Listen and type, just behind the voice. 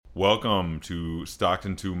Welcome to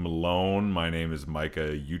Stockton to Malone. My name is Micah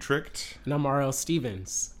Utricht. And I'm R.L.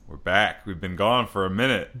 Stevens. We're back. We've been gone for a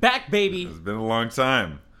minute. Back, baby. It's been a long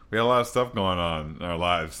time. We had a lot of stuff going on in our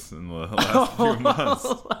lives in the last few months.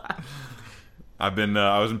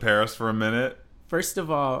 I was in Paris for a minute. First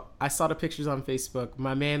of all, I saw the pictures on Facebook.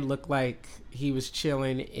 My man looked like he was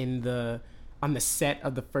chilling on the set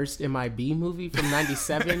of the first MIB movie from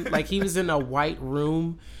 97. Like he was in a white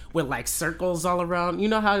room with like circles all around. You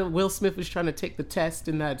know how Will Smith was trying to take the test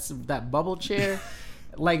in that bubble chair?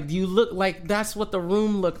 Like you look like that's what the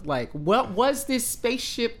room looked like. What was this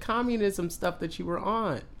spaceship communism stuff that you were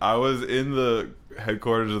on? I was in the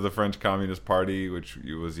headquarters of the French Communist Party, which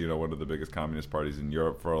was, one of the biggest communist parties in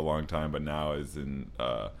Europe for a long time, but now is in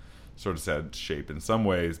sort of sad shape in some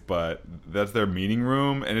ways. But that's their meeting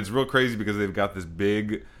room, and it's real crazy because they've got this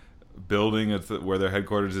big building. It's where their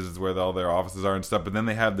headquarters is where all their offices are and stuff. But then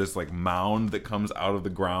they have this like mound that comes out of the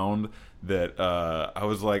ground that I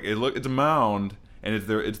was like, it's a mound. And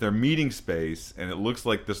it's their meeting space, and it looks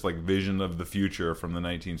like this like vision of the future from the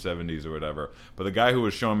 1970s or whatever. But the guy who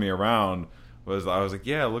was showing me around I was like,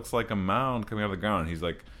 yeah, it looks like a mound coming out of the ground. And he's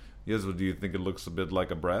like, yes, well, do you think it looks a bit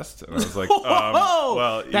like a breast? And I was like,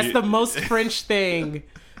 well, that's the most French thing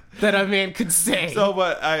that a man could say. So,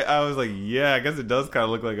 but I was like, yeah, I guess it does kind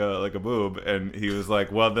of look like a boob. And he was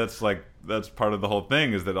like, well, that's part of the whole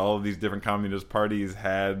thing, is that all of these different communist parties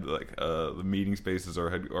had like the meeting spaces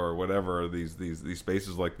or whatever, these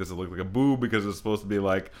spaces like this that looked like a boob because it was supposed to be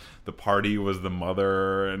like the party was the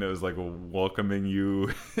mother and it was like welcoming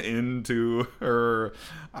you into her,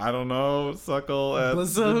 I don't know, suckle at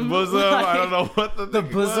bosom. Like, I don't know what the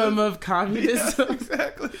bosom of communism. Yeah,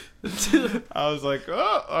 exactly. I was like,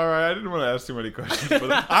 oh, all right. I didn't want to ask too many questions,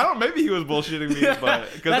 but I don't. Maybe he was bullshitting me, but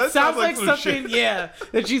because that sounds like something, shit.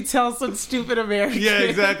 that you tell some stupid American. Yeah,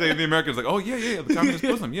 exactly. And the American's like, oh yeah, the communist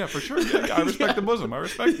bosom, yeah, for sure. Yeah, I respect the bosom. I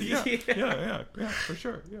respect it. Yeah, for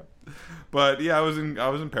sure. Yeah. But yeah, I was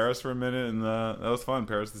in Paris for a minute, and that was fun.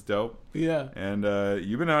 Paris is dope. Yeah. And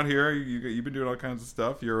you've been out here. You've been doing all kinds of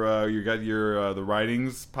stuff. You got your the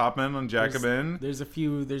writings popping on Jacobin. There's a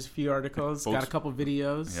few articles. Got a couple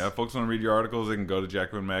videos. Yeah, folks want to read your articles, they can go to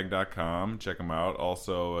jacobinmag.com. Check them out.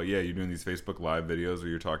 Also, you're doing these Facebook Live videos where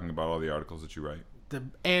you're talking about all the articles that you write.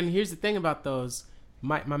 And here's the thing about those.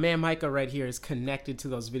 My man Micah right here is connected to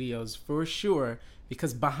those videos for sure,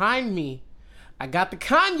 because behind me, I got the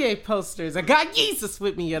Kanye posters. I got Jesus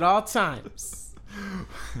with me at all times.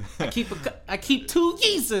 I keep two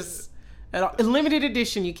Jesus. In limited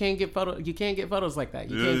edition, you can't get photos like that.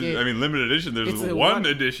 Limited edition. There's one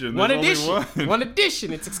edition. One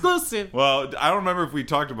edition. It's exclusive. Well, I don't remember if we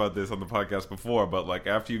talked about this on the podcast before, but like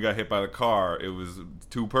after you got hit by the car, it was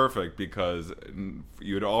too perfect because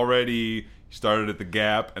you had already started at the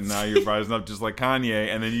Gap, and now you're rising up just like Kanye,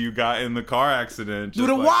 and then you got in the car accident through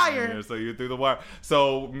the wire. Kanye, so you're through the wire.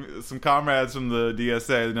 So some comrades from the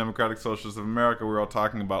DSA, the Democratic Socialists of America, we were all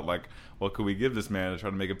talking about like, what could we give this man to try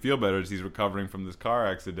to make him feel better as he's recovering from this car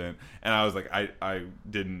accident? And I was like, I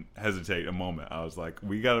didn't hesitate a moment. I was like,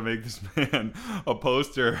 we got to make this man a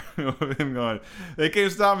poster of him going, they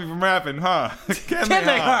can't stop me from rapping, huh? Can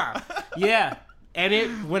they, huh? Yeah.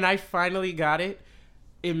 And when I finally got it,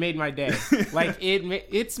 it made my day. Like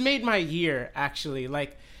it's made my year, actually.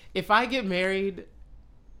 Like if I get married,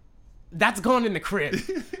 that's going in the crib.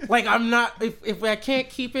 Like I'm not, if I can't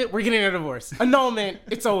keep it, we're getting a divorce. Annulment,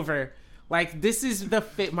 it's over. Like this is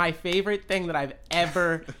my favorite thing that I've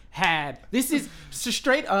ever had. This is so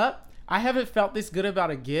straight up. I haven't felt this good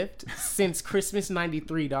about a gift since Christmas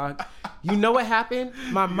 '93, dog. You know what happened?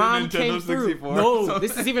 My mom came through. 64? No,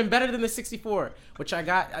 this is even better than the 64, which I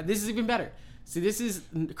got. This is even better. See, this is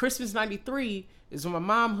Christmas '93 is when my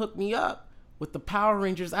mom hooked me up with the Power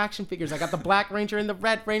Rangers action figures. I got the Black Ranger and the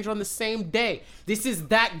Red Ranger on the same day. This is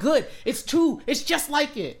that good. It's just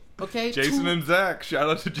like it. Okay? Jason and Zach. Shout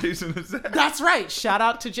out to Jason and Zach. That's right. Shout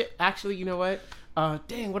out to actually, you know what?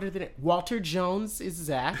 What are the names? Walter Jones is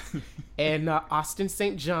Zach, and Austin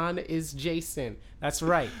St. John is Jason. That's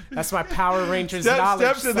right. That's my Power Rangers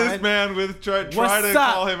knowledge. Step to this man with try to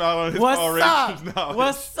call him out on his Power Rangers knowledge.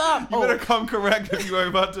 What's up? You better come correct if you are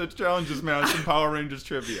about to challenge this man on some Power Rangers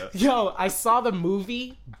trivia. Yo, I saw the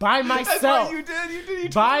movie by myself. That's what you did. You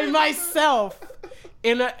by myself.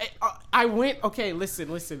 I went. Okay,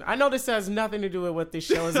 listen. I know this has nothing to do with what this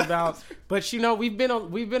show is about, but we've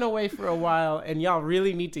been away for a while, and y'all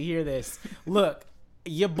really need to hear this. Look,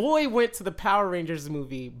 your boy went to the Power Rangers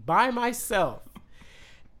movie by myself.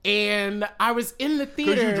 And I was in the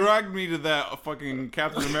theater. Because you dragged me to that fucking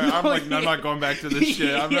Captain America. I'm like, I'm not going back to this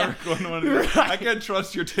shit. I'm never going to one of these. I can't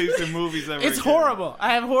trust your taste in movies ever It's again. Horrible.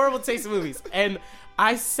 I have horrible taste in movies. And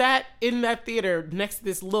I sat in that theater next to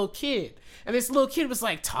this little kid, and this little kid was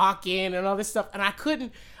like talking and all this stuff, and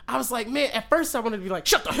I was like, man, at first I wanted to be like,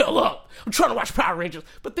 shut the hell up. I'm trying to watch Power Rangers.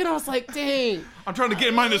 But then I was like, dang. I'm trying to get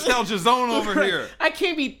in my nostalgia zone over here. I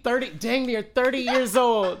can't be dang near 30 years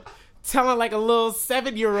old, telling like a little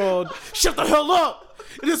 7-year-old, shut the hell up.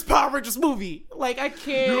 In this Power Rangers movie. Like, I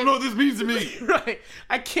can't. You don't know what this means to me. Right.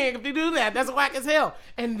 I can't do that. That's whack as hell.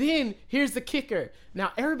 And then, here's the kicker.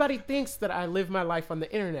 Now, everybody thinks that I live my life on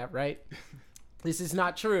the internet, right? This is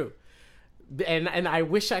not true. And I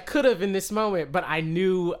wish I could have in this moment, but I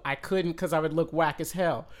knew I couldn't because I would look whack as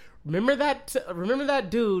hell. Remember that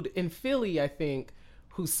dude in Philly, I think,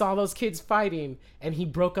 who saw those kids fighting and he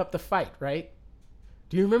broke up the fight, right?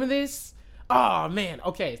 Do you remember this? Oh, man.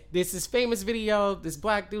 Okay. This is famous video. This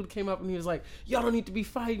black dude came up and he was like, y'all don't need to be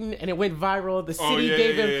fighting. And it went viral. The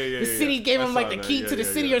city gave him like the key to the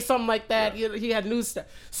city or something like that. Yeah. He had news stuff.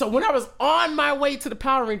 So when I was on my way to the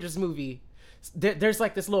Power Rangers movie, there's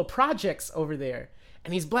like this little projects over there.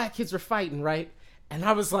 And these black kids were fighting, right? And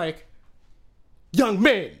I was like, young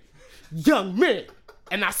men.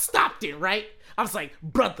 And I stopped it, right? I was like,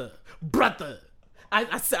 brother.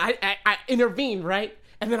 I intervened, right?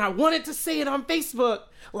 And then I wanted to say it on Facebook,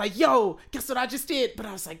 like, yo, guess what I just did? But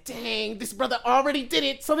I was like, dang, this brother already did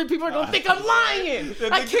it, so then people are going to think I'm lying.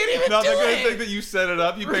 I can't even do it. They're going to think that you set it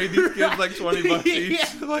up. You paid these kids like $20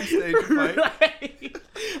 each to like stage a fight. Right.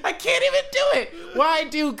 I can't even do it. Why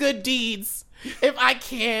do good deeds if I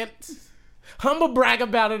can't humble brag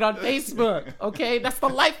about it on Facebook? Okay? That's the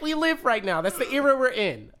life we live right now. That's the era we're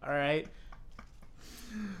in. All right?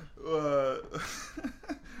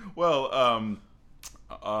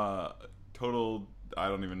 Total. I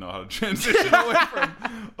don't even know how to transition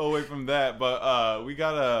away from that. But we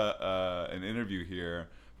got an interview here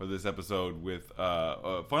for this episode with,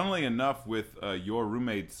 funnily enough, with your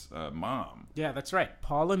roommate's mom. Yeah, that's right.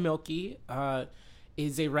 Paula Milkey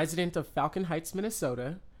is a resident of Falcon Heights,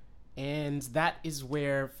 Minnesota, and that is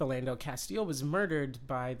where Philando Castile was murdered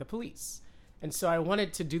by the police. And so I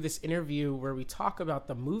wanted to do this interview where we talk about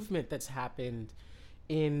the movement that's happened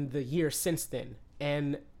in the year since then.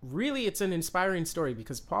 And really, it's an inspiring story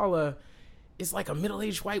because Paula is like a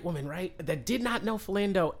middle-aged white woman, right? That did not know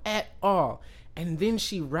Philando at all. And then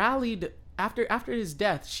she rallied, after his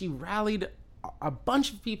death, she rallied a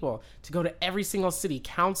bunch of people to go to every single city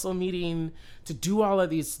council meeting, to do all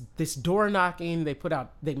of this door knocking.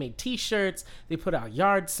 They made t-shirts, they put out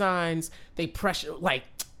yard signs, they pressure, like,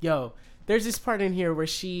 yo, there's this part in here where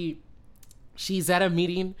she's at a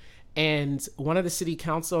meeting and one of the city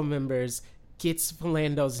council members gets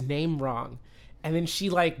Philando's name wrong. And then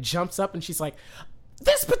she like jumps up and she's like,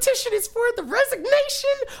 this petition is for the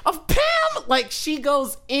resignation of Pam. Like she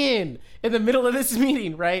goes in the middle of this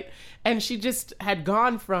meeting, right? And she just had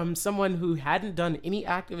gone from someone who hadn't done any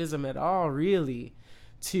activism at all, really,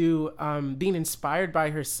 to being inspired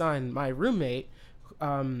by her son, my roommate,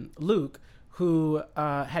 Luke, who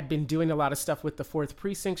had been doing a lot of stuff with the 4th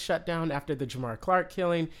Precinct shutdown after the Jamar Clark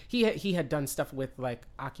killing. He had done stuff with like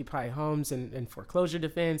Occupy Homes and foreclosure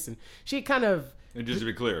defense, and she kind of... And just to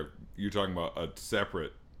be clear, you're talking about a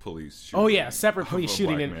separate police shooting. Oh yeah, separate police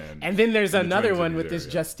shooting. And then there's another one with this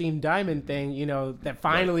Justine Diamond thing, you know, that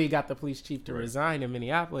finally got the police chief to resign in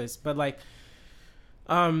Minneapolis. But like,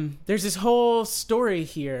 there's this whole story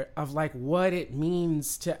here of like what it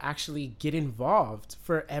means to actually get involved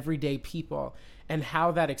for everyday people and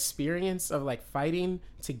how that experience of like fighting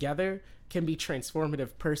together can be transformative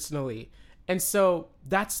personally. And so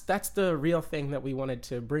that's the real thing that we wanted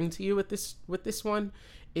to bring to you with this one.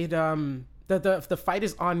 It the fight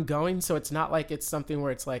is ongoing, so it's not like it's something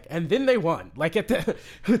where it's like, and then they won, like at the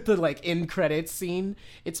like end credits scene.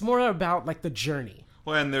 It's more about like the journey.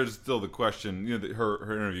 Well, and there's still the question, you know,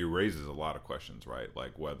 her interview raises a lot of questions, right?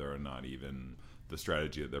 Like whether or not even the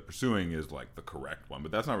strategy that they're pursuing is like the correct one.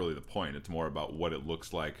 But that's not really the point. It's more about what it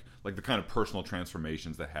looks like the kind of personal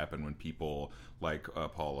transformations that happen when people like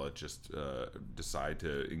Paula just decide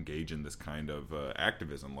to engage in this kind of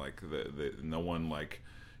activism. Like no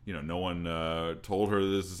one told her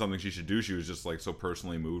this is something she should do. She was just like so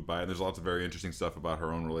personally moved by it. And there's lots of very interesting stuff about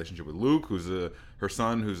her own relationship with Luke, who's her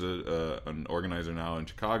son, who's an organizer now in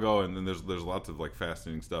Chicago. And then there's lots of like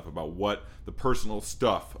fascinating stuff about what the personal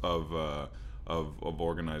stuff of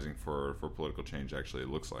organizing for political change actually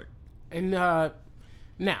looks like. And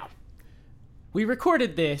now we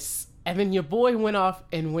recorded this, and then your boy went off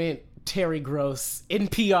and went Terry Gross in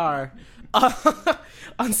PR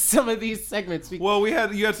on some of these segments. Well,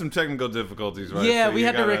 you had some technical difficulties, right? Yeah, so we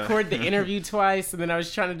had to record the interview twice, and then I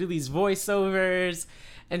was trying to do these voiceovers,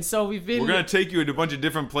 And so we're gonna take you into a bunch of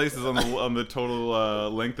different places on the total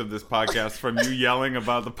length of this podcast, from you yelling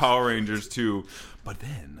about the Power Rangers to, but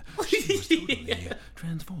then she was totally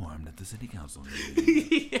transformed at the city council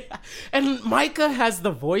meeting. Yeah. And Micah has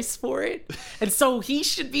the voice for it, and so he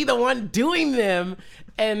should be the one doing them.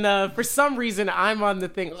 And for some reason, I'm on the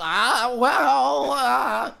thing.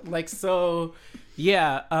 Like, so,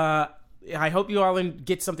 yeah. I hope you all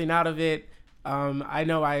get something out of it. I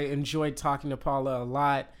know I enjoyed talking to Paula a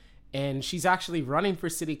lot, and she's actually running for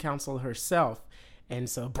city council herself. And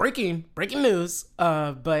so breaking news.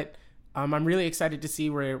 But I'm really excited to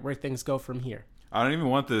see where things go from here. I don't even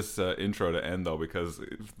want this intro to end, though, because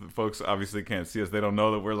the folks obviously can't see us. They don't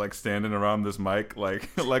know that we're like standing around this mic, like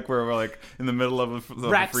we're like in the middle of a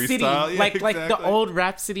Rap freestyle. City, Yeah, like exactly. the old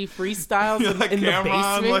Rap City freestyles in the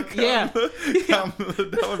basement.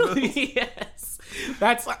 Yes,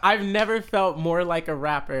 I've never felt more like a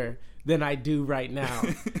rapper than I do right now.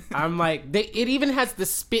 I'm like, it even has the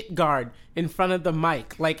spit guard in front of the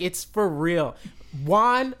mic, like it's for real.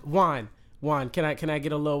 Juan, can I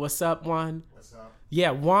get a little what's up, Juan?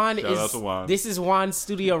 Yeah, Juan Shout out to Juan. This is Juan's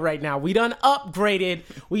studio right now. We done upgraded.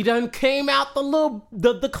 We done came out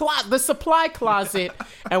the supply closet,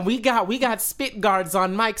 and we got spit guards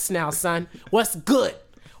on mics now, son. What's good?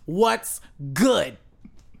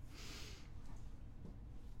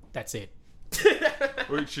 That's it.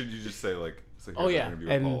 Or should you just say Oh yeah, interview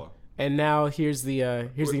with Paula? And now here's the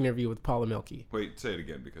interview with Paula Milkey. Wait, say it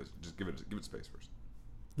again, because just give it space first.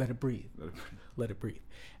 Let it breathe.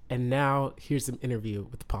 And now here's an interview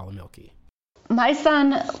with Paula Milkey. My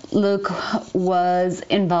son, Luke, was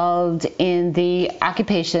involved in the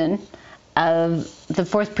occupation of the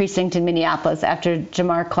 4th Precinct in Minneapolis after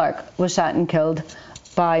Jamar Clark was shot and killed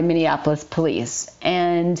by Minneapolis police.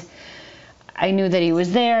 And I knew that he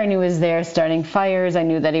was there, and he was there starting fires. I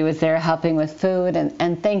knew that he was there helping with food.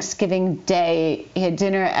 And Thanksgiving Day, he had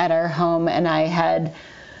dinner at our home, and I had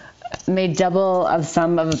made double of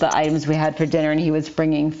some of the items we had for dinner, and he was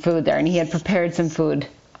bringing food there, and he had prepared some food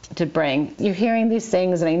to bring. You're hearing these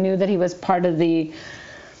things, and I knew that he was part of the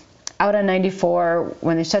out on 94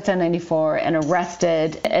 when they shut down 94 and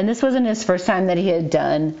arrested. And this wasn't his first time that he had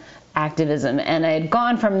done activism, and I had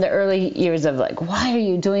gone from the early years of like, why are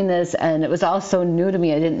you doing this? And it was all so new to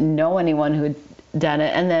me. I didn't know anyone who had done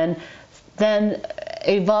it, and then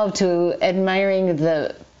evolved to admiring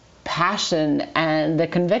the passion and the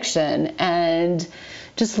conviction and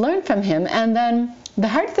just learn from him. And then the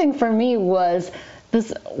hard thing for me was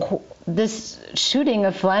this shooting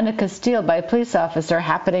of Philando Castile by a police officer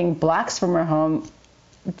happening blocks from her home.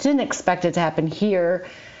 Didn't expect it to happen here,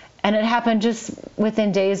 and it happened just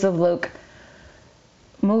within days of Luke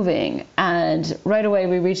moving. And right away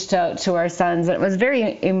we reached out to our sons, and it was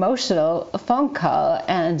very emotional, a phone call.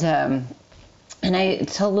 And I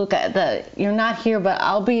told Luke that you're not here, but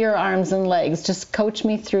I'll be your arms and legs. Just coach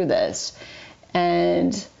me through this.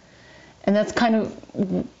 And that's kind of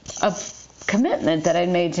a commitment that I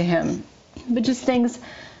made to him. But just things,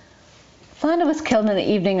 Philando was killed in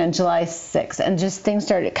the evening on July 6th, and just things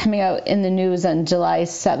started coming out in the news on July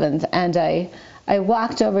 7th. And I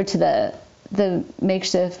walked over to the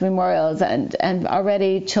makeshift memorials, and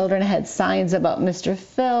already children had signs about Mr.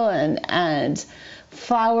 Phil, and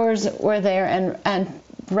flowers were there, and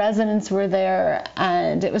residents were there,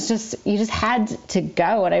 and it was just, you just had to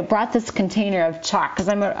go. And I brought this container of chalk because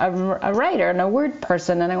I'm a writer and a word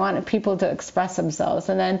person, and I wanted people to express themselves.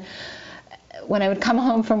 And then when I would come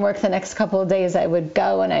home from work the next couple of days, I would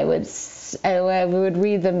go and I would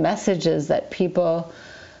read the messages that people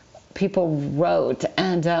wrote,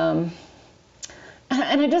 and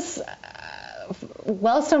I just,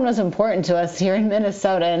 Wellstone was important to us here in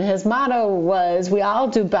Minnesota, and his motto was, we all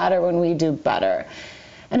do better when we do better.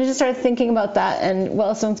 And I just started thinking about that, and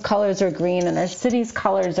Wellstone's colors are green, and our city's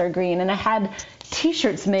colors are green, and I had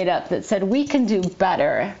t-shirts made up that said, we can do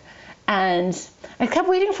better. And I kept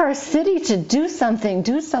waiting for our city to do something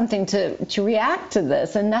to react to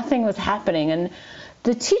this, and nothing was happening. And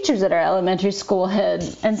the teachers at our elementary school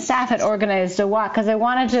and staff had organized a walk because I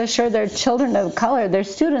wanted to assure their children of color, their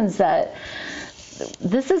students, that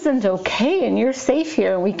this isn't okay and you're safe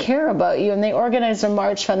here and we care about you. And they organized a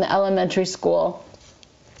march from the elementary school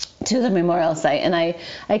to the memorial site. And I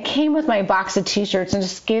came with my box of t-shirts and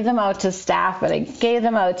just gave them out to staff, but I gave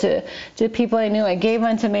them out to people I knew. I gave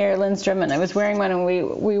one to Mayor Lindstrom, and I was wearing one, and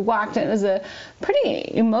we walked, and it was a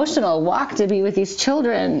pretty emotional walk to be with these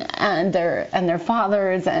children and their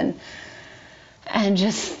fathers, and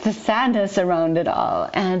just the sadness around it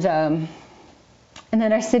all. And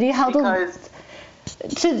then our city held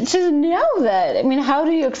to know that, I mean, how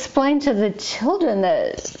do you explain to the children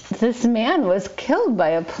that this man was killed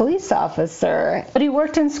by a police officer. But he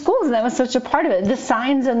worked in schools, and that was such a part of it. The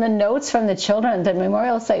signs and the notes from the children at the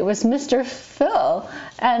memorial site was Mr. Phil.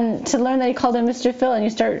 And to learn that he called him Mr. Phil, and you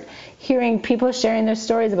start hearing people sharing their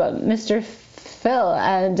stories about Mr. Phil.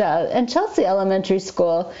 And Chelsea Elementary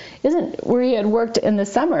School where he had worked in the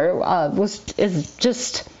summer, is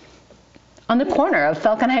just on the corner of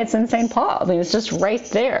Falcon Heights and St. Paul. I mean, it's just right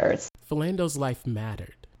there. Philando's life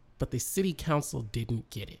mattered, but the city council didn't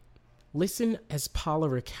get it. Listen as Paula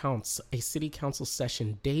recounts a city council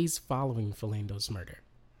session days following Philando's murder.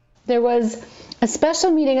 There was a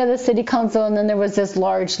special meeting of the city council, and then there was this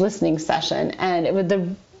large listening session, and it was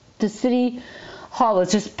the city hall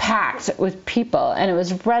was just packed with people, and it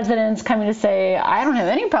was residents coming to say, I don't have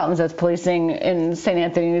any problems with policing in St.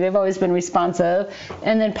 Anthony. They've always been responsive.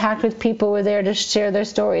 And then packed with people who were there to share their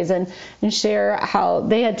stories and share how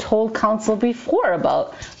they had told council before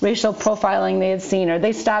about racial profiling they had seen, or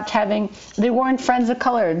they warned friends of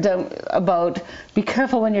color about be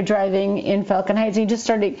careful when you're driving in Falcon Heights. And you just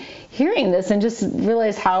started hearing this and just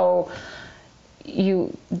realized how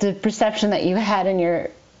the perception that you had in your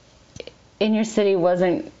city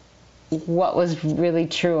wasn't what was really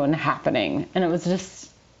true and happening. And it was just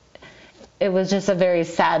a very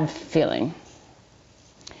sad feeling.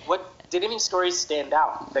 Did any stories stand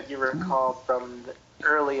out that you recall from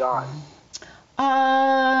early on?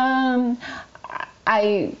 I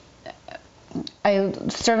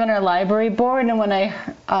serve on our library board, and when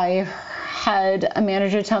I had a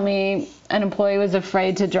manager tell me an employee was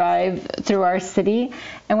afraid to drive through our city,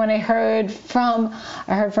 and when I heard from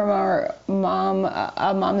our mom,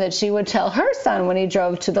 a mom that she would tell her son when he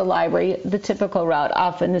drove to the library, the typical route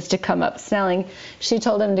often is to come up Snelling. She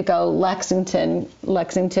told him to go Lexington.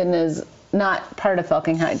 Lexington is not part of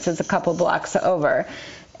Falcon Heights; it's a couple blocks over,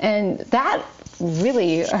 and that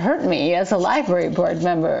really hurt me as a library board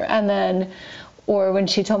member. And then, or when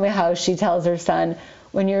she told me how she tells her son,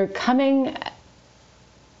 when you're coming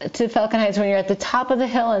to Falcon Heights, when you're at the top of the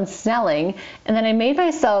hill in Snelling, and then I made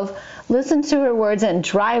myself listen to her words and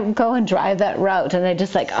go and drive that route. And I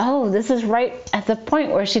just this is right at the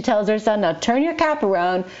point where she tells her son, now turn your cap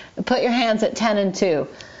around and put your hands at 10 and 2,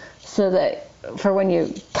 so that for when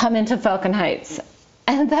you come into Falcon Heights.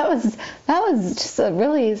 And that was just a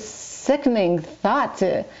really sickening thought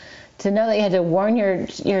to know that you had to warn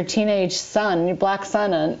your teenage son, your black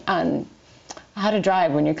son, on how to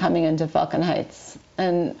drive when you're coming into Falcon Heights.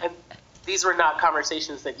 And these were not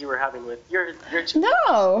conversations that you were having with your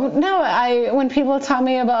children? No. When people tell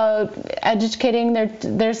me about educating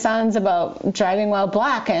their sons about driving while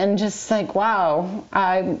black, and just wow,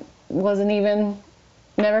 I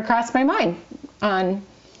never crossed my mind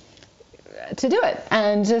to do it.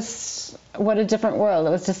 And just what a different world. It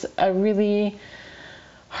was just a really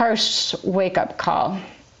harsh wake-up call.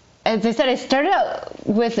 As I said, I started out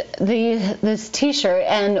with this T-shirt,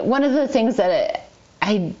 and one of the things that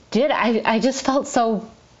I did, I just felt so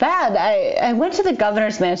bad. I went to the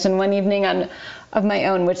governor's mansion one evening of my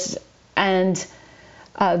own, the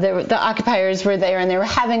occupiers were there, and they were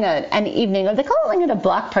having an evening. They call it a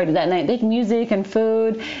block party that night. They had music and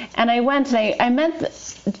food, and I went and I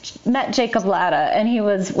met Jacob Latta, and he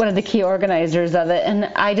was one of the key organizers of it. And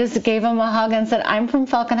I just gave him a hug and said, I'm from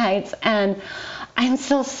Falcon Heights, and I'm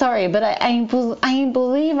so sorry, but I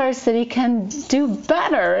believe our city can do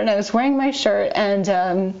better. And I was wearing my shirt, and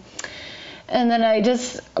then I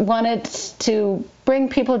just wanted to bring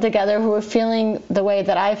people together who were feeling the way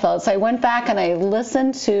that I felt. So I went back and I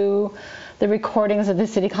listened to the recordings of the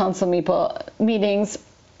city council meetings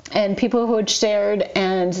and people who had shared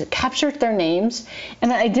and captured their names.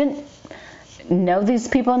 And I didn't know these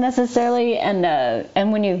people necessarily,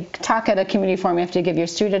 and when you talk at a community forum, you have to give your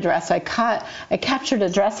street address. So I captured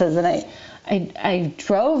addresses, and I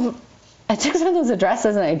took some of those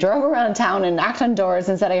addresses and I drove around town and knocked on doors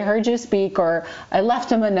and said, I heard you speak, or I left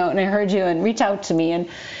them a note and I heard you, and reach out to me.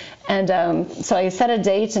 And so I set a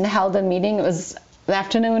date and held a meeting. It was the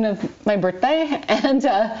afternoon of my birthday, and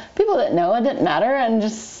people didn't know, it didn't matter, and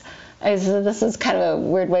I said, this is kind of a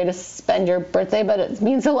weird way to spend your birthday, but it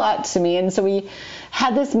means a lot to me. And so we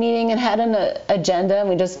had this meeting and had an agenda, and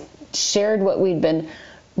we just shared what we'd been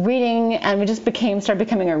reading, and we just started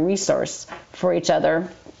becoming a resource for each other.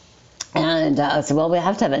 And I said, well, we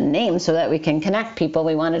have to have a name so that we can connect people.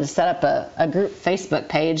 We wanted to set up a group Facebook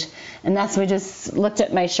page, and we just looked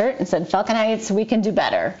at my shirt and said, Falcon Heights, we can do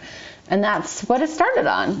better. And that's what it started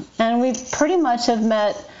on. And we pretty much have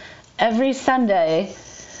met every Sunday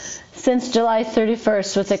since July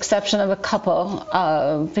 31st, with the exception of a couple,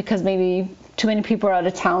 because maybe too many people were out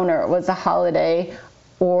of town or it was a holiday.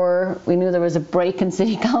 or we knew there was a break in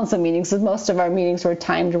city council meetings. So most of our meetings were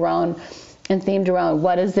timed around and themed around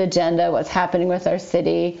what is the agenda, what's happening with our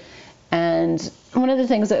city. And one of the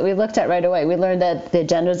things that we looked at right away, we learned that the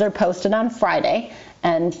agendas are posted on Friday,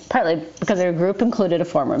 and partly because our group included a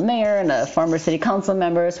former mayor and a former city council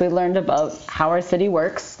member, so we learned about how our city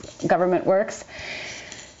works, government works.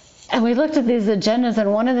 And we looked at these agendas,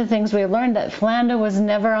 and one of the things we learned that Philando was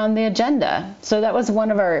never on the agenda. So that was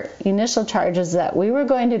one of our initial charges, that we were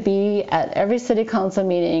going to be at every city council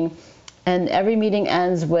meeting, and every meeting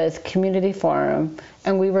ends with community forum,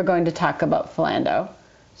 and we were going to talk about Philando.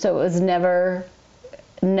 So it was never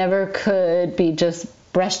could be just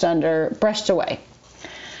brushed away.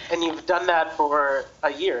 And you've done that for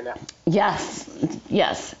a year now.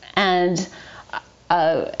 Yes. And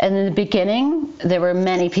in the beginning, there were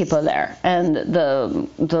many people there, and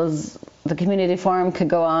the community forum could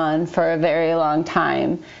go on for a very long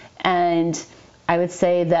time. And I would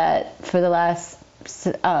say that for the last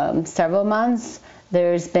several months,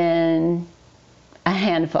 there's been a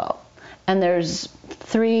handful. And there's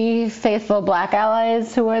 3 faithful black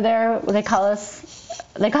allies who are there. They call us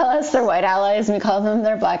their white allies, and we call them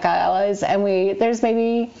their black allies. And there's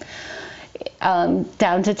maybe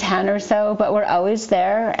down to 10 or so, but we're always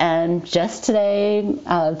there. And just today,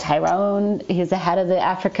 Tyrone, he's the head of the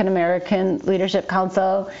African American Leadership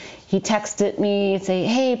Council, he texted me saying,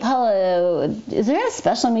 "Hey, Paula, is there a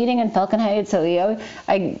special meeting in Falcon Heights?" So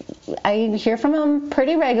I hear from him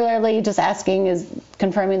pretty regularly, just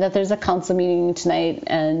confirming that there's a council meeting tonight,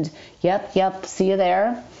 and yep, see you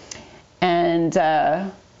there. And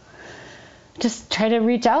just try to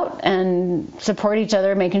reach out and support each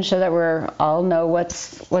other, making sure that we're all know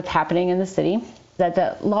what's happening in the city.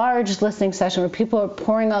 That large listening session where people are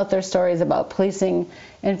pouring out their stories about policing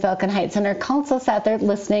in Falcon Heights, and our council sat there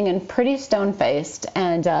listening and pretty stone-faced.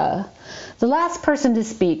 And the last person to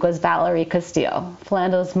speak was Valerie Castile,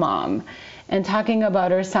 Philando's mom, and talking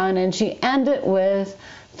about her son. And she ended with,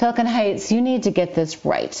 "Falcon Heights, you need to get this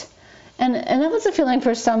right." And that was a feeling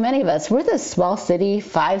for so many of us. We're this small city,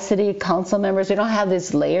 5 city council members. We don't have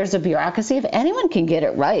these layers of bureaucracy. If anyone can get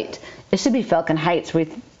it right, it should be Falcon Heights,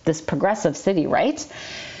 with this progressive city, right?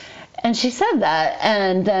 And she said that,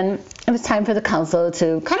 and then it was time for the council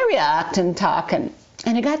to kind of react and talk. And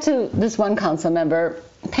it got to this one council member,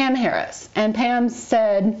 Pam Harris. And Pam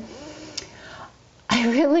said, "I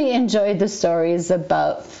really enjoyed the stories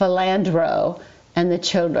about Philandro and the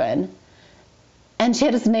children." And she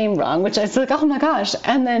had his name wrong, which I was like, oh my gosh.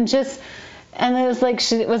 And then it was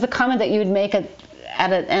like, it was a comment that you would make at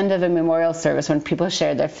an end of a memorial service when people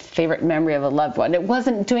shared their favorite memory of a loved one. It was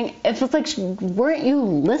like, weren't you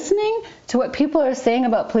listening to what people are saying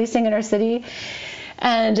about policing in our city?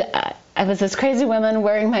 And I was this crazy woman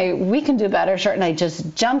wearing my "We Can Do Better" shirt, and I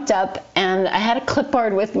just jumped up, and I had a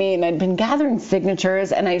clipboard with me, and I'd been gathering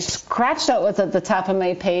signatures, and I scratched out what's at the top of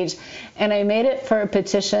my page, and I made it for a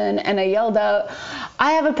petition, and I yelled out,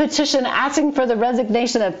 "I have a petition asking for the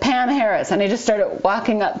resignation of Pam Harris." And I just started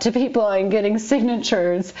walking up to people and getting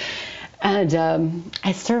signatures. And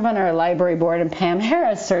I serve on our library board, and Pam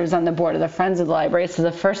Harris serves on the board of the Friends of the Library. So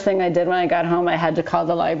the first thing I did when I got home, I had to call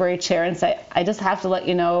the library chair and say, "I just have to let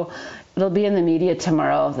you know, it'll be in the media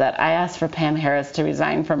tomorrow that I asked for Pam Harris to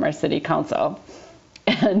resign from our city council."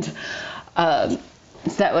 And so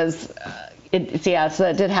that was, so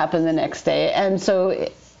that did happen the next day. And so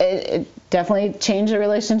it definitely changed the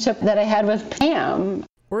relationship that I had with Pam.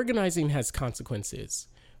 Organizing has consequences.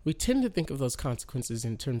 We tend to think of those consequences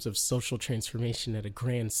in terms of social transformation at a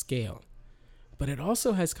grand scale, but it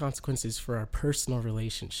also has consequences for our personal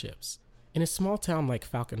relationships. In a small town like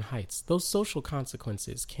Falcon Heights, those social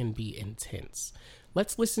consequences can be intense.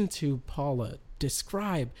 Let's listen to Paula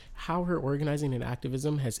describe how her organizing and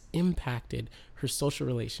activism has impacted her social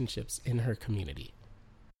relationships in her community.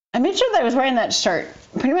 I made sure that I was wearing that shirt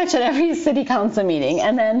pretty much at every city council meeting.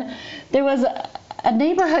 And then there was a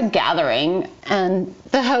neighborhood gathering, and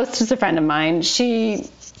the host is a friend of mine. She,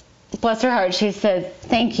 bless her heart, she said,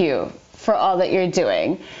 "Thank you for all that you're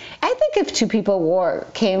doing." I think if 2 people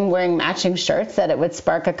came wearing matching shirts, that it would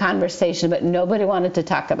spark a conversation, but nobody wanted to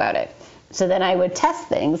talk about it. So then I would test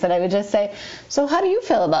things, and I would just say, "So how do you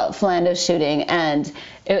feel about Philando's shooting?" And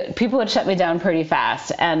people would shut me down pretty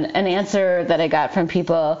fast. And an answer that I got from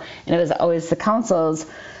people, and it was always the council's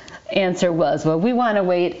answer, was, "Well, we want to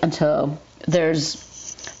wait until to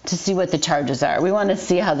see what the charges are. We want to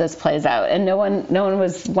see how this plays out." And no one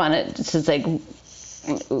wanted to say,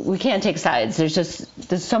 "We can't take sides.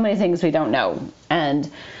 There's so many things we don't know."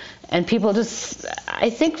 And people just, I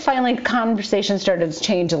think finally conversation started to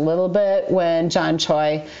change a little bit when John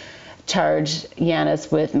Choi charge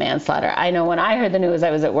Yanis with manslaughter. I know when I heard the news,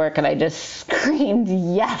 I was at work and I just screamed,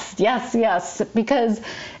 yes, yes, yes, because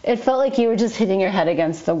it felt like you were just hitting your head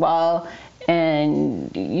against the wall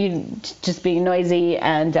and you just being noisy.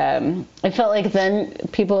 And it felt like then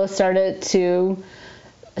people started to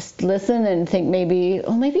listen and think maybe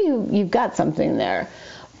you've got something there.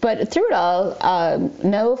 But through it all,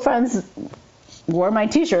 no friends wore my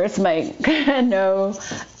t-shirts. We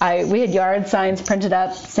had yard signs printed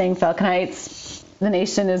up saying Falcon Heights, the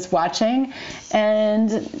nation is watching,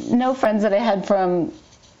 and no friends that I had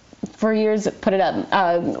for years put it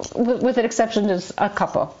up, with an exception, just a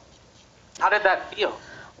couple. How did that feel?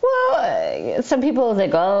 Well, some people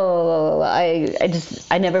like, oh,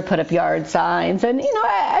 I never put up yard signs, and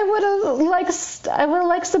I would have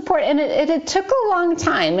liked support, and it took a long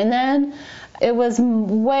time, and then it was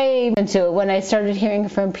way into it when I started hearing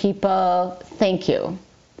from people, thank you.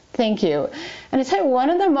 And I tell you,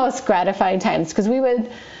 one of the most gratifying times, because we would,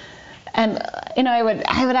 and I would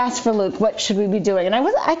ask for Luke, what should we be doing? And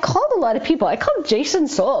I called a lot of people. I called Jason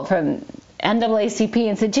Soul from NAACP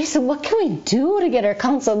and said, Jason, what can we do to get our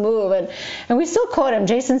council move? And we still quote him.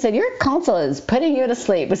 Jason said, your council is putting you to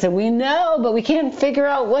sleep. We said, we know, but we can't figure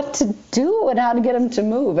out what to do and how to get them to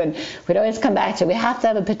move. And we'd always come back to, we have to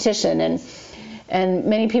have a petition. And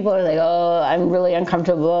many people are like, oh, I'm really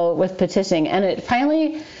uncomfortable with petitioning. And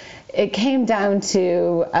it came down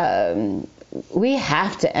to, we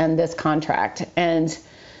have to end this contract. And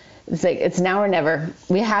it's like, it's now or never.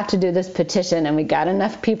 We have to do this petition, and we got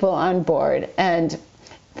enough people on board. And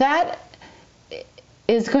that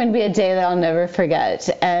is going to be a day that I'll never forget.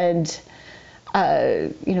 And,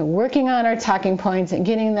 working on our talking points and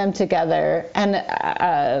getting them together.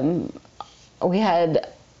 And we had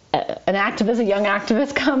a young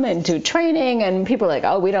activist come and do training, and people were like,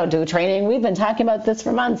 oh, we don't do training. We've been talking about this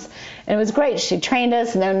for months. And it was great. She trained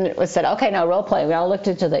us, and then it was said, okay, now role play. We all looked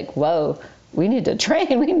at it like, whoa, we need to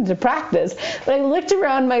train, we need to practice. But I looked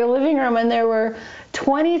around my living room, and there were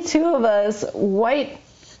 22 of us, white,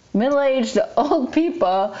 middle-aged, old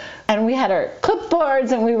people, and we had our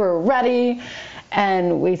clipboards, and we were ready.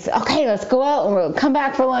 And we said, okay, let's go out, and we'll come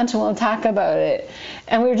back for lunch, and we'll talk about it.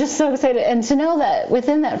 And we were just so excited. And to know that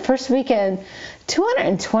within that first weekend,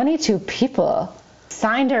 222 people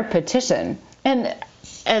signed our petition. And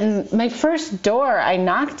my first door I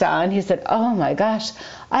knocked on, he said, oh my gosh,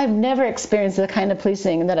 I've never experienced the kind of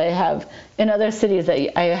policing that I have in other cities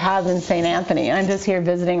that I have in St. Anthony. I'm just here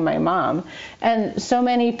visiting my mom. And so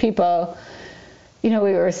many people, we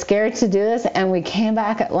were scared to do this, and we came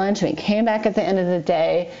back at lunch, we came back at the end of the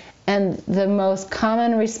day, and the most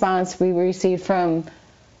common response we received from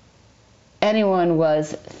anyone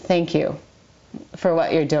was, thank you for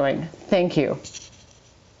what you're doing. Thank you.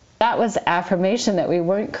 That was affirmation that we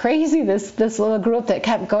weren't crazy, this little group that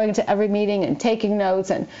kept going to every meeting and taking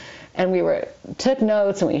notes, and we took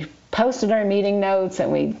notes, and we posted our meeting notes,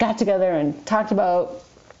 and we got together and talked about,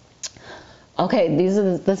 okay, this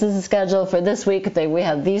is the schedule for this week. We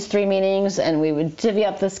had these 3 meetings, and we would divvy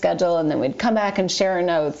up the schedule, and then we'd come back and share our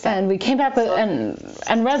notes. And we came back with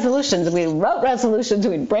and resolutions. We wrote resolutions.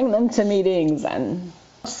 We'd bring them to meetings, and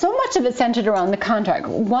so much of it centered around the contract.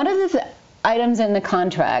 One of the items in the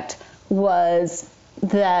contract was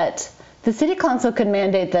that the city council could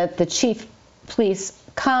mandate that the chief police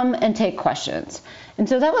come and take questions. And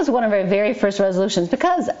so that was one of our very first resolutions,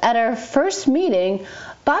 because at our first meeting,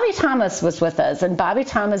 Bobby Thomas was with us, and Bobby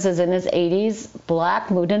Thomas is in his 80s, black,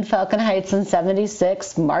 moved in Falcon Heights in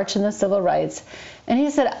 76, marched in the civil rights. And he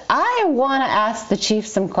said, I want to ask the chief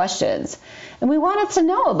some questions. And we wanted to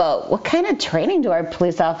know about what kind of training do our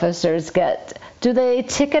police officers get? Do they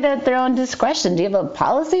ticket at their own discretion? Do you have a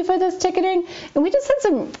policy for this ticketing? And we just had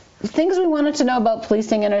some things we wanted to know about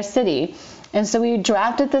policing in our city. And so we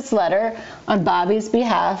drafted this letter on Bobby's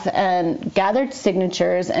behalf and gathered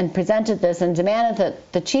signatures and presented this and demanded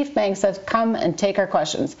that the chief banks have come and take our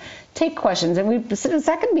questions. Take questions. And we said, it's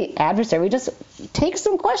not going to be adversary. We just take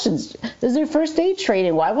some questions. Is there first aid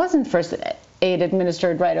training? Why wasn't first aid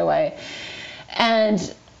administered right away? And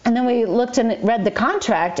then we looked and read the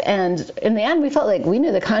contract, and in the end we felt like we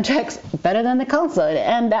knew the contracts better than the council.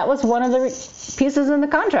 And that was one of the pieces in the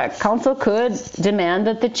contract. Council could demand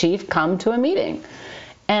that the chief come to a meeting.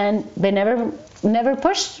 And they never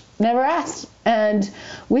pushed, never asked. And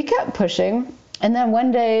we kept pushing. And then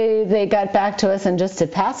one day they got back to us, and just to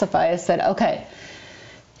pacify us said, okay,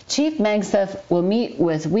 Chief Mangsteth will meet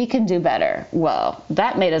with We Can Do Better. Well,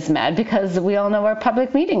 that made us mad, because we all know our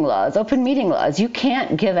public meeting laws, open meeting laws. You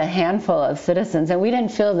can't give a handful of citizens, and we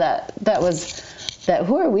didn't feel that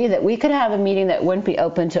who are we that we could have a meeting that wouldn't be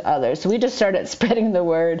open to others. So we just started spreading the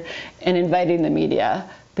word and inviting the media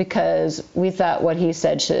because we thought what he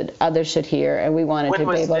said others should hear, and we wanted to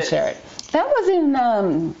be able to share it. That was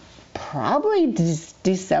in probably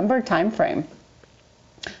December timeframe.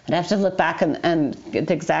 I'd have to look back and get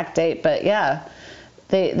the exact date, but yeah,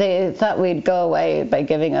 they thought we'd go away by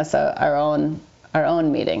giving us our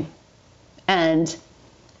own meeting, and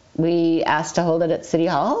we asked to hold it at City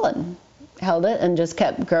Hall and held it, and just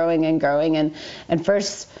kept growing and growing. And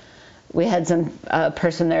first we had some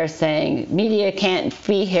person there saying media can't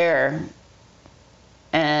be here,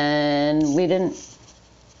 and we didn't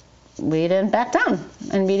back down,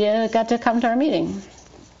 and media got to come to our meeting.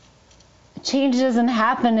 Change doesn't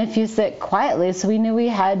happen if you sit quietly, so we knew we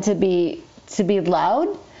had to be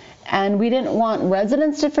loud, and we didn't want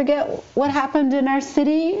residents to forget what happened in our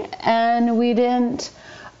city, and we didn't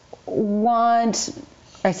want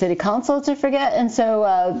our city council to forget. And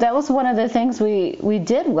so that was one of the things we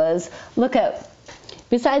did, was look at,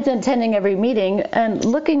 besides attending every meeting and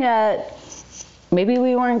looking at, maybe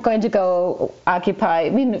we weren't going to go occupy. I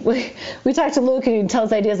mean, we talked to Luke, and he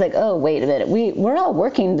tells ideas like, oh, wait a minute, we're all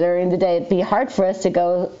working during the day. It'd be hard for us to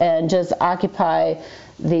go and just occupy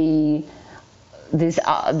the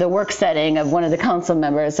work setting of one of the council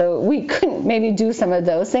members. So we couldn't maybe do some of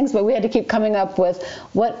those things, but we had to keep coming up with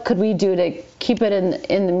what could we do to keep it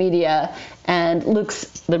in the media. And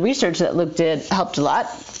the research that Luke did helped a lot,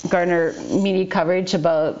 garner media coverage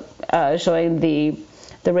about showing the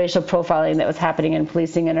racial profiling that was happening in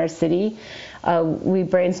policing in our city. We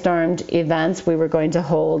brainstormed events. We were going to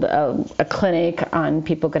hold a clinic on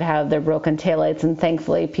people could have their broken taillights, and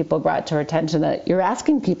thankfully people brought to our attention that you're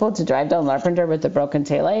asking people to drive down Larpenteur with a broken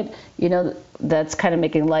taillight. You know, that's kind of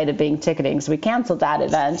making light of being ticketing. So we canceled that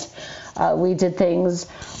event. We did things.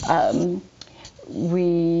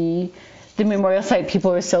 The memorial site,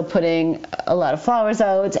 people were still putting a lot of flowers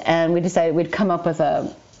out, and we decided we'd come up with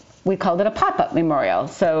we called it a pop-up memorial.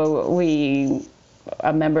 So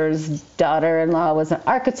a member's daughter-in-law was an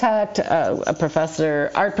architect, art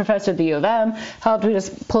professor at the U of M helped. We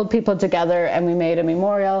just pulled people together and we made a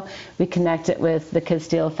memorial. We connected with the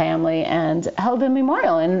Castile family and held a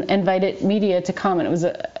memorial and invited media to come,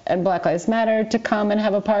 and Black Lives Matter to come and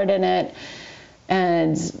have a part in it.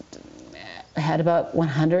 And I had about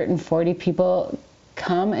 140 people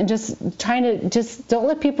come, and just don't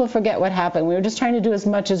let people forget what happened. We were just trying to do as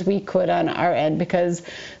much as we could on our end, because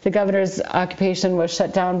the governor's occupation was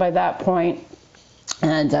shut down by that point.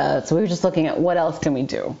 And so we were just looking at what else can we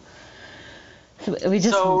do.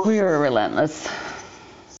 So we were relentless.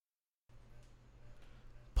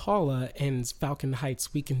 Paula and Falcon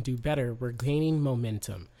Heights We Can Do Better were gaining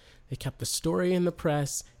momentum. They kept the story in the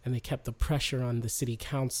press, and they kept the pressure on the city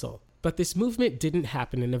council. But this movement didn't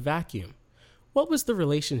happen in a vacuum. What was the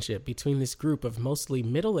relationship between this group of mostly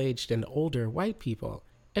middle-aged and older white people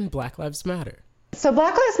and Black Lives Matter? So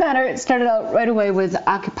Black Lives Matter started out right away with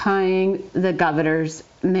occupying the governor's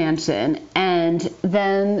mansion, and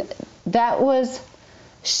then that was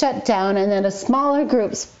shut down, and then a smaller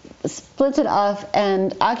group split it off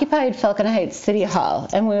and occupied Falcon Heights City Hall.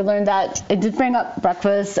 And we learned that it did bring up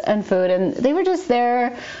breakfast and food, and they were just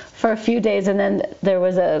there for a few days, and then there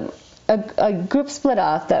was a group split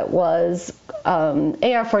off that was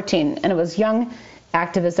AR-14, and it was young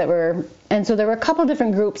activists that were, and so there were a couple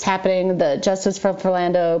different groups happening, the Justice for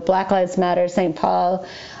Orlando, Black Lives Matter, St. Paul,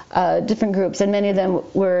 different groups, and many of them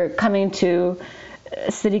were coming to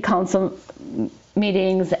city council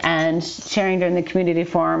meetings and sharing during the community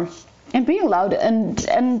forum and being loud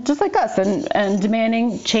and just like us and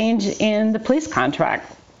demanding change in the police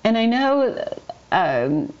contract. And I know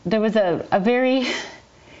there was a very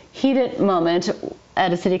heated moment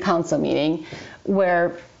at a city council meeting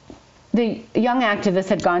where the young activists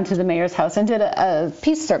had gone to the mayor's house and did a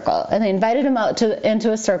peace circle, and they invited him out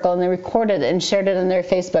into a circle, and they recorded it and shared it on their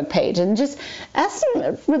Facebook page and just asked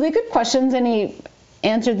him really good questions, and he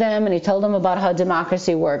answered them, and he told them about how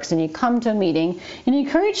democracy works, and he come to a meeting and he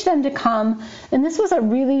encouraged them to come. And this was a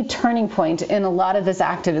really turning point in a lot of this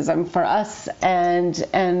activism for us and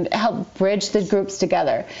help bridge the groups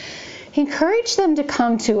together. He encouraged them to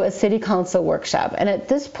come to a city council workshop, and at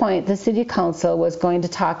this point the city council was going to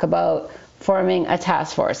talk about forming a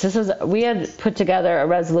task force. We had put together a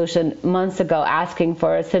resolution months ago asking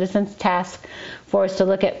for a citizens task force to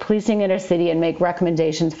look at policing in our city and make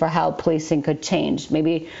recommendations for how policing could change.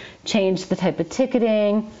 Maybe change the type of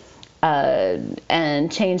ticketing,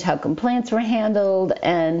 and change how complaints were handled,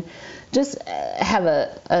 and just have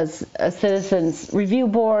a citizens review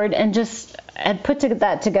board, and just had put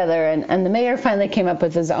that together. And the mayor finally came up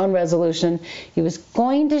with his own resolution. He was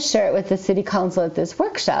going to share it with the city council at this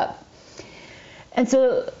workshop. And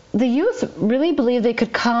so the youth really believed they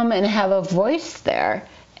could come and have a voice there.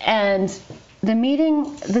 And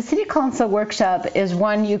the city council workshop is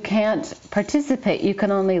one you can't participate, you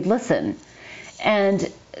can only listen.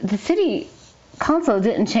 And the city council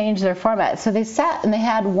didn't change their format. So they sat and they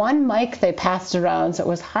had one mic they passed around, so it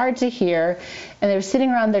was hard to hear. And they were sitting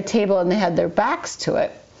around their table and they had their backs to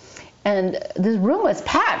it. And the room was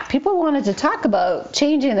packed. People wanted to talk about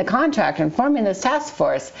changing the contract and forming this task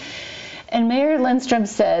force. And Mayor Lindstrom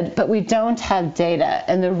said, but we don't have data.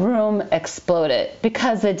 And the room exploded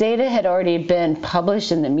because the data had already been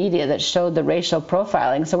published in the media that showed the racial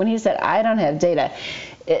profiling. So when he said, I don't have data,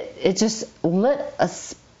 it just lit a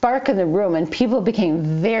spark in the room, and people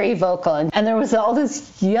became very vocal. And there was all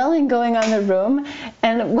this yelling going on in the room.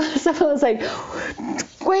 And someone was like,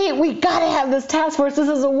 wait, we got to have this task force. This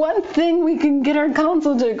is the one thing we can get our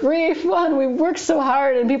council to agree on. We've worked so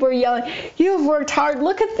hard. And people were yelling, you've worked hard.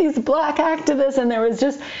 Look at these black activists. And there was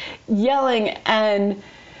just yelling. And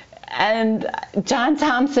John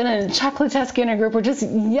Thompson and Chuck Lucheski and a group were just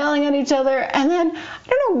yelling at each other. And then I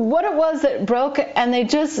don't know what it was that broke. And they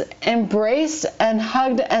just embraced and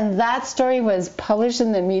hugged. And that story was published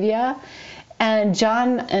in the media. And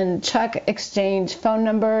John and Chuck exchanged phone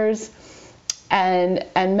numbers and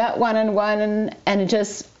met one-on-one, and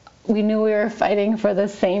just, we knew we were fighting for the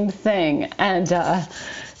same thing. And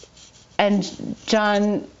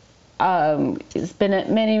John has been at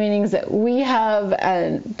many meetings that we have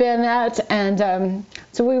and been at, and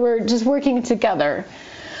so we were just working together.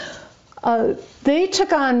 They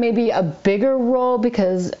took on maybe a bigger role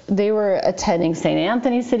because they were attending St.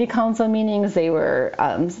 Anthony City Council meetings. They were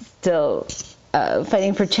still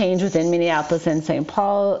fighting for change within Minneapolis and St.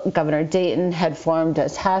 Paul. Governor Dayton had formed a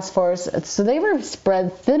task force. So they were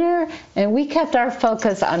spread thinner, and we kept our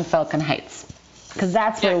focus on Falcon Heights because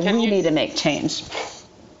that's where we need to make change.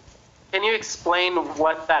 Can you explain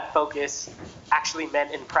what that focus actually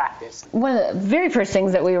meant in practice? One of the very first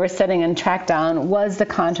things that we were setting and tracked down was the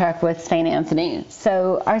contract with St. Anthony.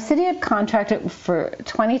 So our city had contracted for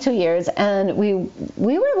 22 years, and we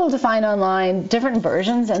were able to find online different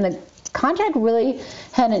versions, and the contract really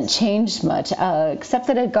hadn't changed much, except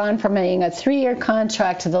that it had gone from being a 3-year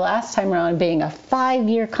contract to the last time around being a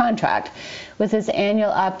 5-year contract with this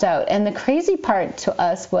annual opt-out. And the crazy part to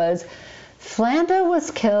us was Flanda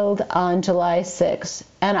was killed on July 6th,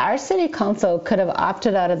 and our city council could have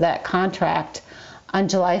opted out of that contract on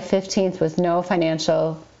July 15th with no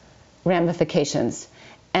financial ramifications.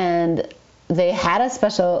 And they had a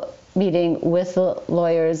special meeting with the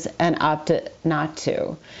lawyers and opted not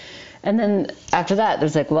to. And then after that,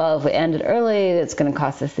 there's like, well, if we end it early, it's going to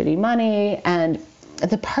cost the city money. And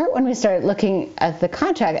the part when we started looking at the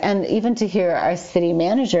contract, and even to hear our city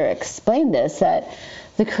manager explain this, that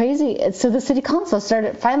so the city council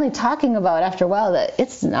started finally talking about after a while that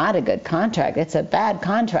it's not a good contract, it's a bad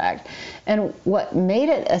contract. And what made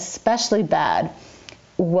it especially bad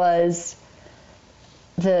was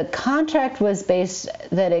the contract was based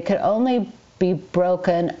that it could only be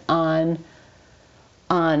broken on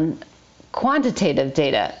quantitative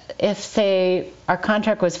data. If, say, our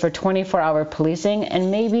contract was for 24-hour policing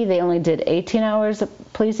and maybe they only did 18 hours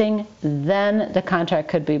of policing, then the contract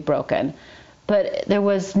could be broken. But there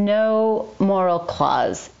was no moral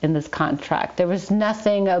clause in this contract. There was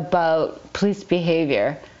nothing about police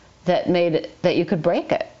behavior that made it that you could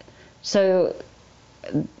break it. So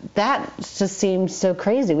that just seems so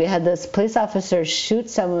crazy. We had this police officer shoot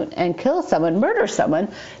someone and kill someone, murder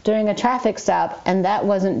someone during a traffic stop, and that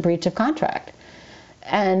wasn't breach of contract.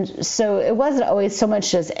 And so it wasn't always so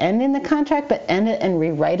much just ending the contract, but end it and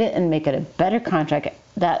rewrite it and make it a better contract,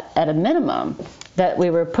 that at a minimum that we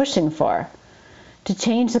were pushing for, to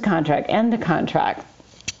change the contract, end the contract.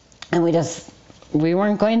 And we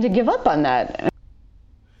weren't going to give up on that.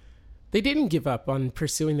 They didn't give up on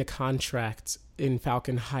pursuing the contract in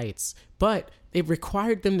Falcon Heights, but it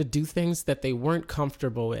required them to do things that they weren't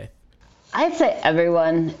comfortable with. I'd say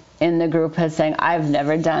everyone in the group is saying, I've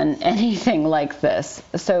never done anything like this.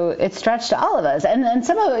 So it stretched all of us. And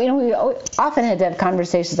some of it, we often had to have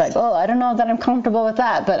conversations like, oh, I don't know that I'm comfortable with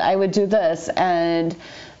that, but I would do this. And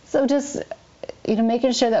so just,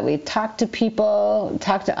 making sure that we talk to people,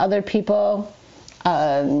 talk to other people,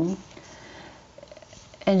 and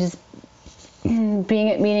just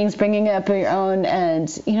being at meetings, bringing up your own. And,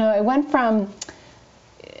 I went from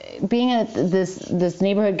being at this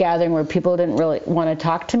neighborhood gathering where people didn't really want to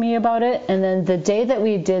talk to me about it, and then the day that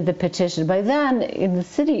we did the petition, by then in the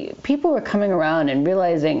city, people were coming around and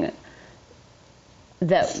realizing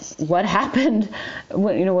that what happened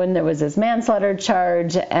when there was this manslaughter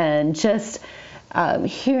charge, and just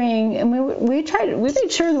hearing, and we made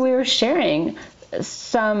sure that we were sharing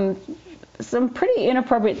some some pretty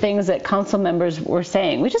inappropriate things that council members were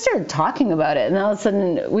saying. We just started talking about it, and all of a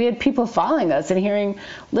sudden we had people following us and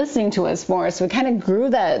listening to us more. So we kind of grew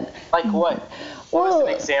that. Like what? What was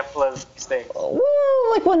an example of these things? Well,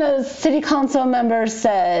 like when a city council member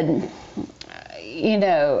said,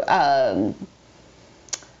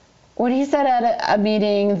 when he said at a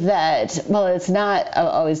meeting that, well, it's not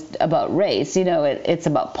always about race, it's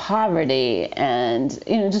about poverty, and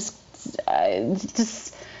just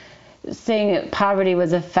saying that poverty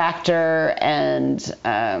was a factor, and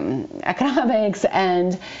economics,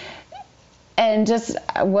 and just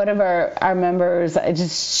one of our members, when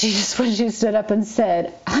she stood up and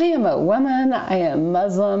said, I am a woman, I am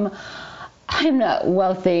Muslim, I'm not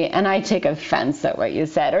wealthy, and I take offense at what you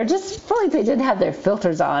said. Or just felt like they didn't have their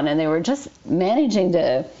filters on, and they were just managing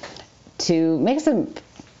to make some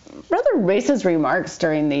rather racist remarks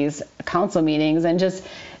during these council meetings, and just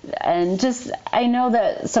I know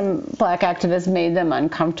that some Black activists made them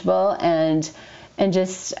uncomfortable, and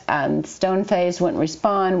just stone-faced, wouldn't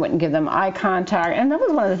respond, wouldn't give them eye contact. And that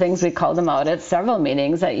was one of the things we called them out at several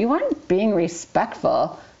meetings, that you weren't being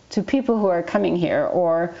respectful to people who are coming here,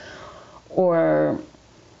 or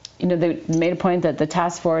they made a point that the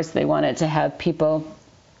task force, they wanted to have people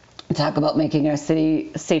talk about making our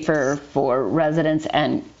city safer for residents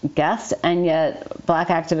and guests, and yet Black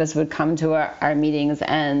activists would come to our meetings,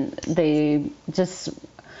 and we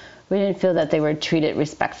didn't feel that they were treated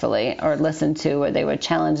respectfully or listened to, or they would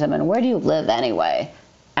challenge them, and where do you live anyway?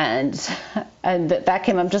 And that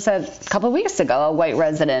came up just a couple of weeks ago. A white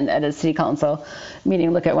resident at a city council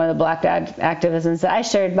meeting looked at one of the Black activists and said, I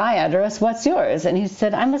shared my address, what's yours? And he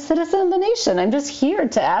said, I'm a citizen of the nation. I'm just here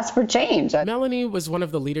to ask for change. Melanie was one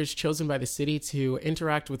of the leaders chosen by the city to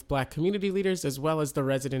interact with Black community leaders, as well as the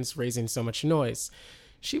residents raising so much noise.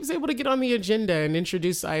 She was able to get on the agenda and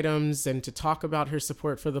introduce items and to talk about her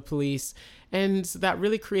support for the police, and that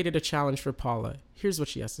really created a challenge for Paula. Here's what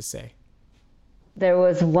she has to say. There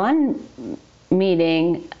was one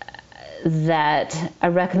meeting that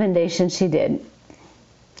a recommendation she did.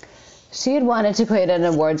 She had wanted to create an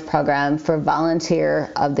awards program for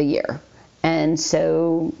Volunteer of the Year. And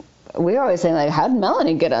so we were always saying, like, how did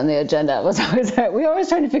Melanie get on the agenda? We were always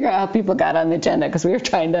trying to figure out how people got on the agenda, because we were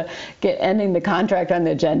trying to get ending the contract on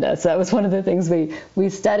the agenda. So that was one of the things we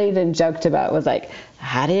studied and joked about, was like,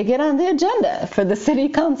 how do you get on the agenda for the city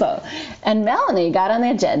council? And Melanie got on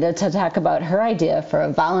the agenda to talk about her idea for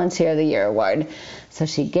a Volunteer of the Year award. So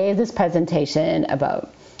she gave this presentation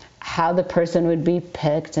about how the person would be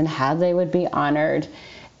picked and how they would be honored.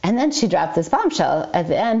 And then she dropped this bombshell. At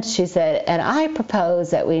the end, she said, and I propose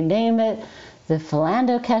that we name it the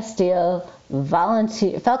Philando Castile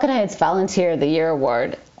Falcon Heights Volunteer of the Year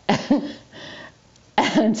Award.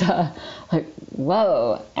 And like,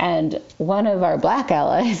 whoa. And one of our Black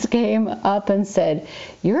allies came up and said,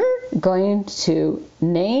 you're going to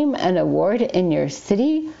name an award in your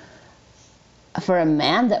city for a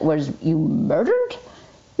man that you murdered?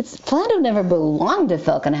 Philando never belonged to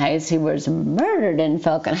Falcon Heights. He was murdered in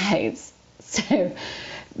Falcon Heights. So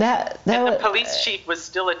the police chief was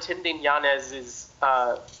still attending Yanez's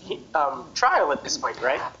trial at this point,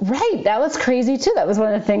 right? Right. That was crazy too. That was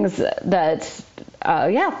one of the things that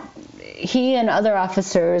he and other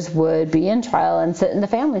officers would be in trial and sit in the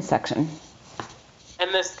family section. And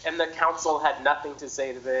the council had nothing to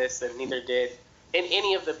say to this, and neither did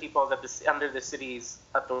any of the people under the city's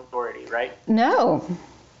authority, right? No,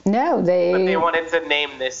 but they wanted to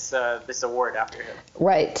name this award after him.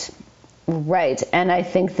 Right, and I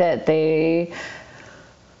think that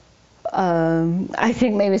I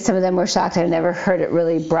think maybe some of them were shocked. I never heard it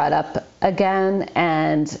really brought up again.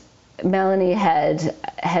 And Melanie had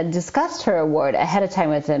discussed her award ahead of time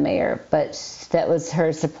with the mayor, but that was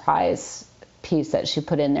her surprise piece that she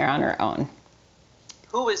put in there on her own.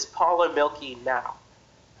 Who is Paula Milkey now?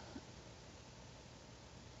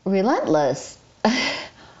 Relentless.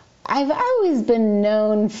 I've always been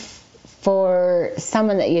known for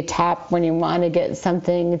someone that you tap when you want to get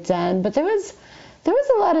something done, but there was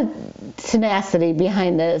a lot of tenacity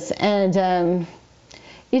behind this, and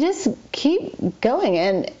you just keep going.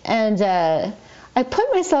 And I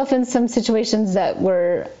put myself in some situations that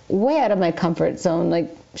were way out of my comfort zone,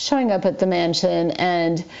 like showing up at the mansion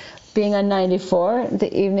and being on 94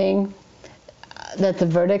 the evening that the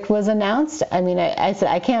verdict was announced. I mean, I said,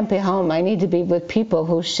 I can't be home. I need to be with people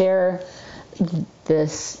who share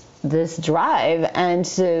this drive, and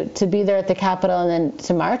to be there at the Capitol and then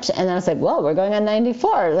to march. And then I was like, whoa, we're going on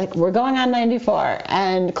 94. Like, we're going on 94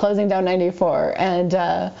 and closing down 94. And,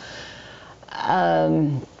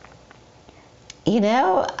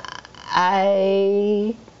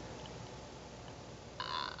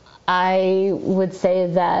 I would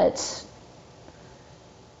say that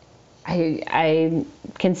I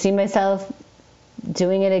can see myself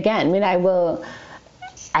doing it again. I mean, I will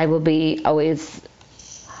always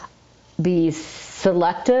be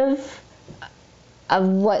selective of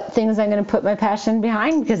what things I'm going to put my passion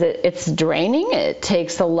behind, because it's draining. It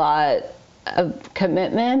takes a lot of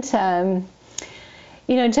commitment.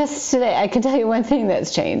 Just today, I can tell you one thing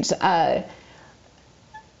that's changed.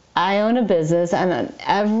 I own a business, and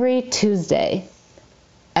every Tuesday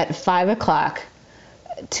at 5 o'clock,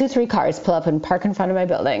 2-3 cars pull up and park in front of my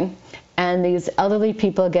building, and these elderly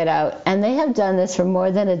people get out, and they have done this for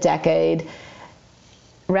more than a decade,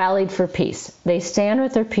 rallied for peace. They stand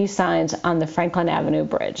with their peace signs on the Franklin Avenue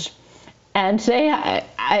Bridge. And today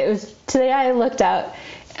I looked out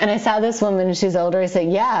and I saw this woman, and she's older. I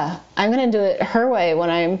said, yeah, I'm going to do it her way when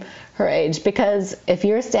I'm her age, because if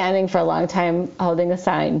you're standing for a long time holding a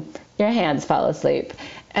sign, your hands fall asleep.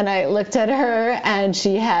 And I looked at her, and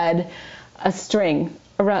she had a string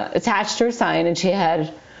attached to her sign, and she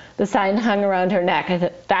had the sign hung around her neck. I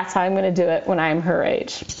thought, that's how I'm going to do it when I'm her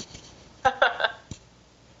age.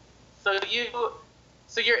 So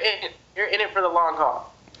you're in it for the long haul.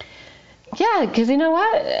 Yeah, because you know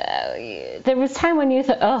what? There was time when you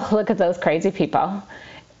thought, oh, look at those crazy people.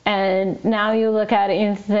 And now you look at it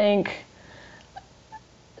and think,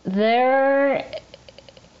 it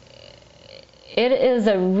is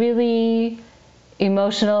a really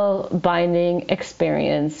emotional, binding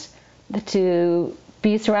experience to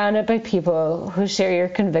be surrounded by people who share your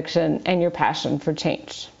conviction and your passion for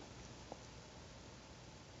change.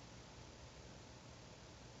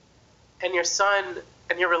 And your son,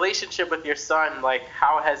 and your relationship with your son, like,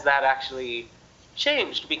 how has that actually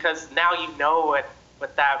changed? Because now you know what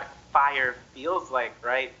that fire feels like,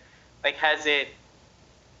 right? Like, how does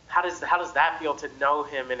that feel to know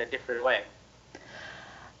him in a different way?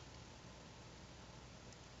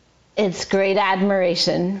 It's great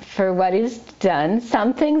admiration for what he's done.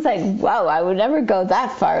 Some things like, whoa, I would never go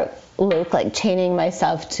that far, Luke, like handcuffing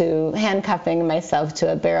myself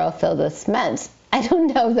to a barrel filled with cement. I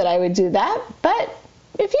don't know that I would do that, but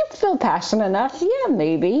if you feel passionate enough, yeah,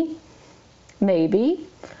 maybe.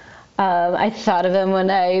 I thought of him when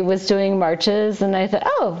I was doing marches, and I thought,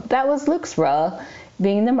 oh, that was Luke's role,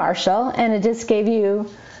 being the marshal, and it just gave you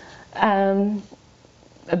a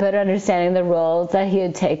better understanding of the role that he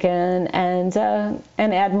had taken, and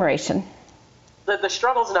admiration. The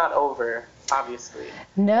struggle's not over, obviously.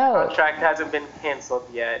 No. The contract hasn't been canceled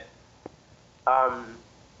yet.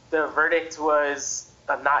 The verdict was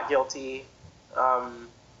not guilty.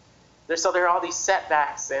 There are all these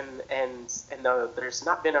setbacks, and there's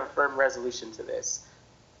not been a firm resolution to this.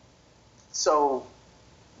 So,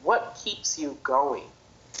 what keeps you going?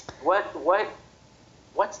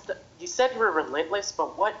 What's the? You said you were relentless,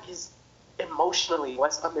 but what is emotionally?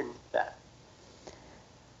 What's underneath that?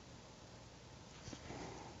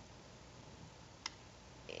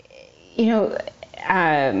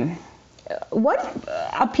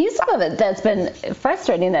 A piece of it that's been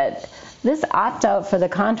frustrating, that this opt-out for the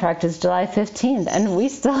contract is July 15th, and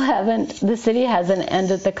the city hasn't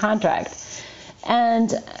ended the contract.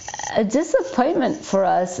 And a disappointment for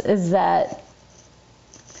us is that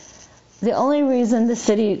the only reason the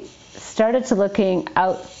city started to looking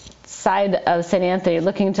outside of St. Anthony,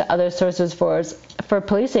 looking to other sources for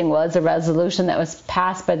policing, was a resolution that was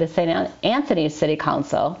passed by the St. Anthony City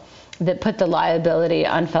Council that put the liability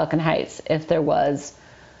on Falcon Heights if there was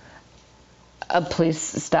a police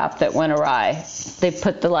stop that went awry. They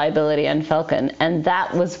put the liability on Falcon, and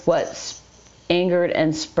that was what angered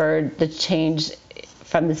and spurred the change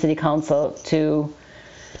from the city council to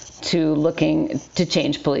looking to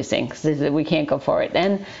change policing, because they said we can't go for it.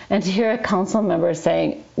 And to hear a council member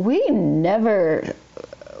saying, we never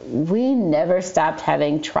stopped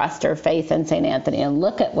having trust or faith in St. Anthony, and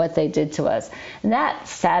look at what they did to us. And that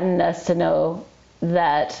saddened us to know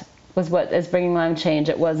that was what is bringing along change.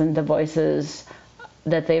 It wasn't the voices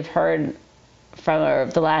that they've heard from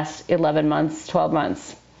the last 11 months, 12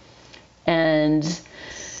 months. And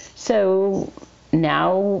so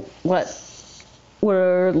now what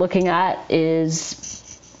we're looking at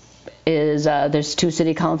is there's 2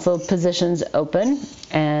 city council positions open,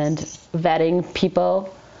 and vetting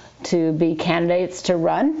people to be candidates to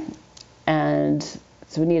run. And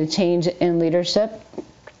so we need a change in leadership,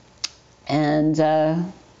 and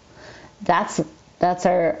that's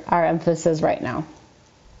our emphasis right now.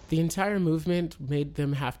 The entire movement made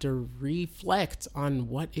them have to reflect on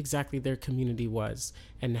what exactly their community was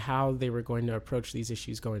and how they were going to approach these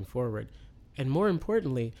issues going forward, and more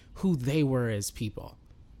importantly, who they were as people.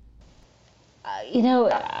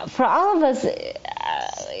 For all of us,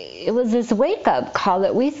 it was this wake-up call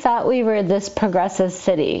that we thought we were this progressive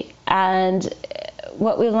city. And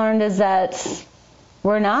what we learned is that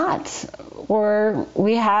we're not.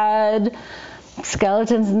 We had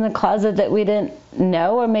skeletons in the closet that we didn't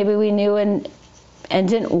know, or maybe we knew and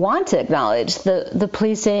didn't want to acknowledge. The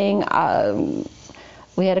policing,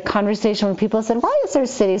 we had a conversation where people said, why is our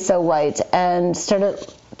city so white? And started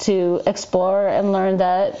to explore and learn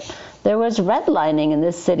that there was redlining in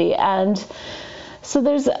this city. And so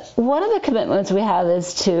there's one of the commitments we have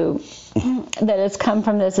that has come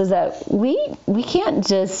from this is that we can't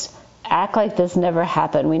just act like this never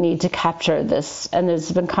happened. We need to capture this. And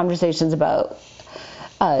there's been conversations about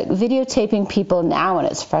videotaping people now when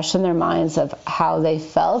it's fresh in their minds of how they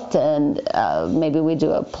felt. And maybe we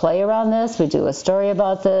do a play around this. We do a story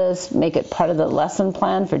about this, make it part of the lesson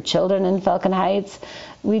plan for children in Falcon Heights.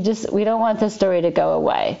 We don't want this story to go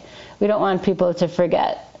away. We don't want people to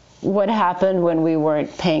forget what happened when we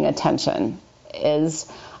weren't paying attention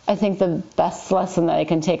is, I think, the best lesson that I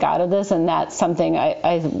can take out of this. And that's something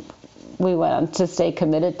we want to stay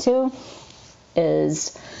committed to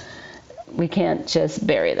is we can't just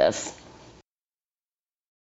bury this.